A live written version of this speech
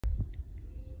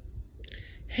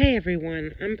Hey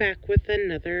everyone, I'm back with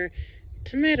another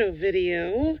tomato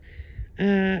video.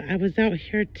 I was out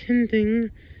here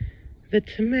tending the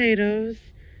tomatoes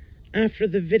after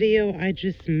the video I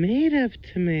just made of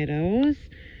tomatoes.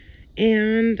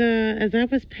 And as I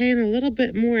was paying a little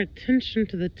bit more attention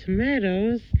to the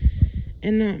tomatoes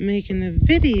and not making a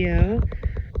video,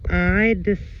 I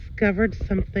discovered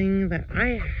something that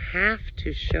I have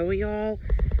to show y'all,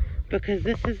 because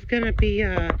this is going to be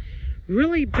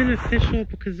really beneficial,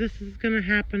 because this is going to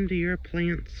happen to your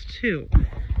plants too.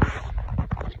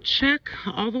 Check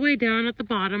all the way down at the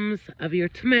bottoms of your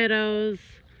tomatoes.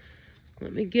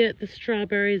 Let me get the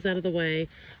strawberries out of the way.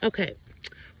 Okay,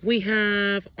 we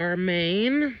have our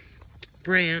main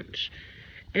branch,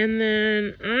 and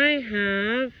then I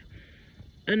have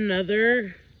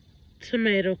another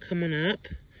tomato coming up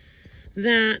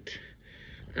that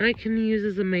I can use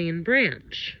as a main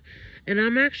branch. And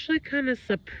I'm actually kind of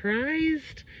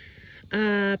surprised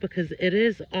because it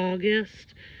is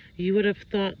August. You would have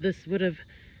thought this would have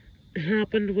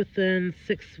happened within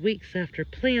 6 weeks after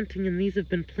planting, and these have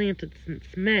been planted since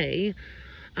May.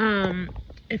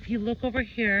 If you look over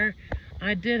here,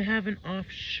 I did have an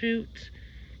offshoot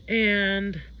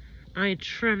and I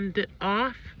trimmed it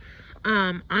off.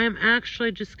 I'm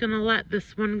actually just going to let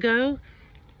this one go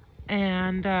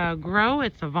and grow.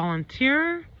 It's a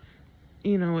volunteer.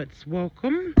 You know, it's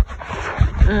welcome.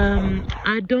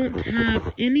 I don't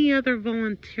have any other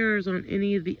volunteers on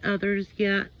any of the others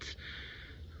yet.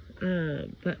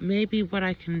 But maybe what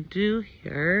I can do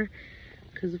here,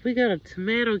 because we got a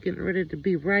tomato getting ready to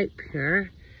be ripe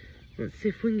here. Let's see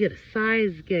if we can get a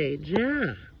size gauge.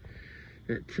 Yeah,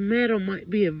 that tomato might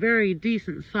be a very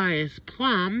decent sized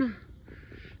plum.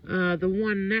 The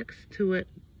one next to it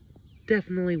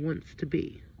definitely wants to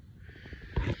be.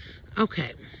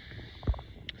 Okay.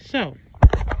 So,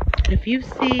 if you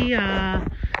see an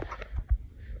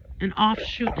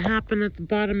offshoot happen at the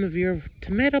bottom of your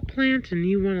tomato plant and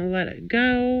you want to let it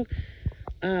go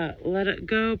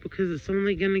because it's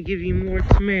only going to give you more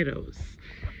tomatoes.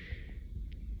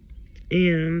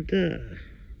 And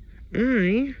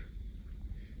I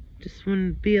just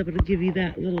want to be able to give you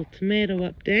that little tomato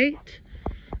update.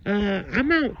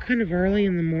 I'm out kind of early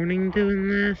in the morning doing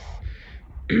this.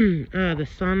 The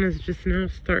sun is just now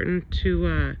starting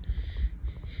to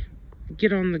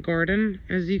get on the garden,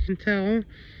 as you can tell.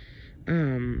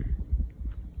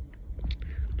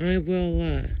 I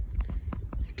will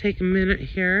take a minute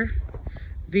here.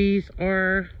 These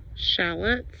are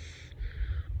shallots.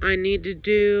 I need to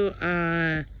do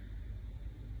a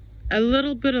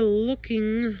little bit of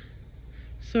looking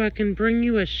so I can bring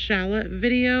you a shallot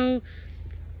video,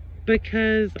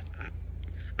 because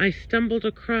I stumbled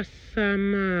across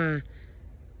some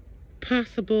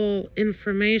possible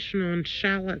information on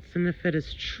shallots, and if it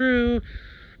is true,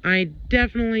 I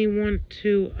definitely want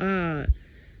to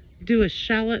do a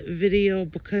shallot video,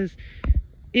 because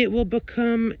it will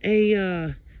become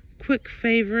a quick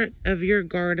favorite of your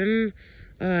garden.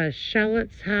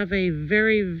 Shallots have a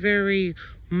very, very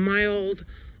mild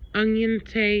onion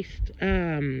taste.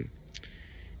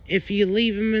 If you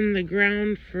leave them in the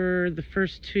ground for the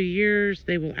first 2 years,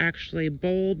 they will actually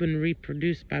bulb and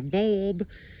reproduce by bulb.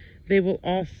 They will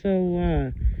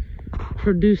also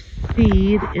produce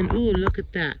seed. And ooh, look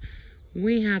at that.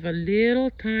 We have a little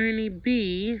tiny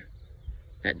bee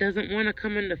that doesn't want to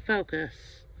come into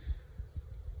focus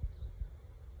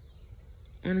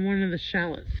on one of the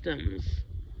shallot stems.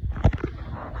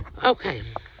 Okay,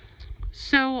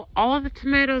 so all of the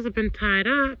tomatoes have been tied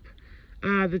up.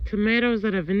 The tomatoes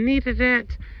that have needed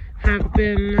it have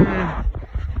been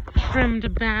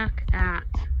trimmed back at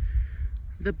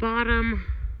the bottom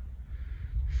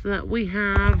so that we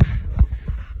have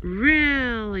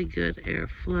really good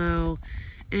airflow.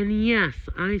 And yes,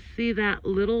 I see that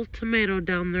little tomato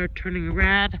down there turning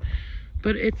red,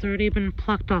 but it's already been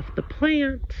plucked off the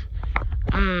plant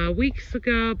weeks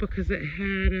ago because it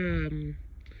had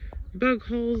bug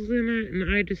holes in it,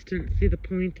 and I just didn't see the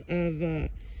point of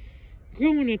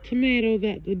growing a tomato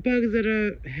that the bugs that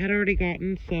had already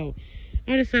gotten. So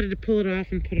I decided to pull it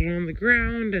off and put it on the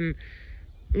ground and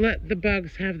let the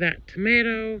bugs have that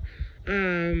tomato.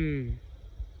 You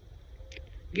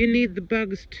need the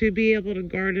bugs to be able to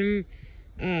garden,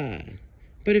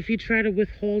 but if you try to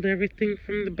withhold everything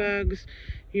from the bugs,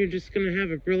 you're just going to have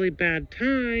a really bad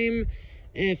time.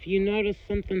 If you notice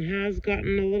something has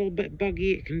gotten a little bit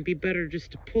buggy, it can be better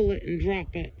just to pull it and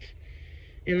drop it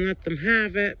and let them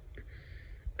have it,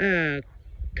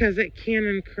 because it can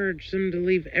encourage them to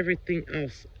leave everything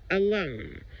else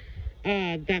alone.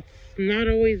 That's not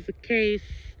always the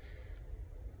case.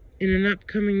 In an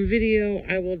upcoming video,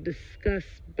 I will discuss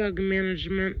bug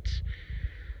management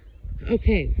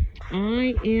Okay,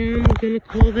 I am gonna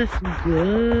call this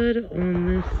good on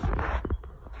this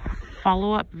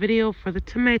follow-up video for the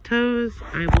tomatoes.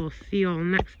 I will see you all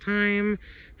next time.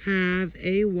 Have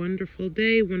a wonderful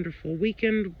day, wonderful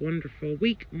weekend, wonderful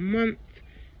week, month.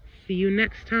 See you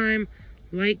next time.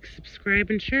 Like,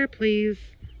 subscribe, and share, please.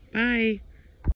 Bye.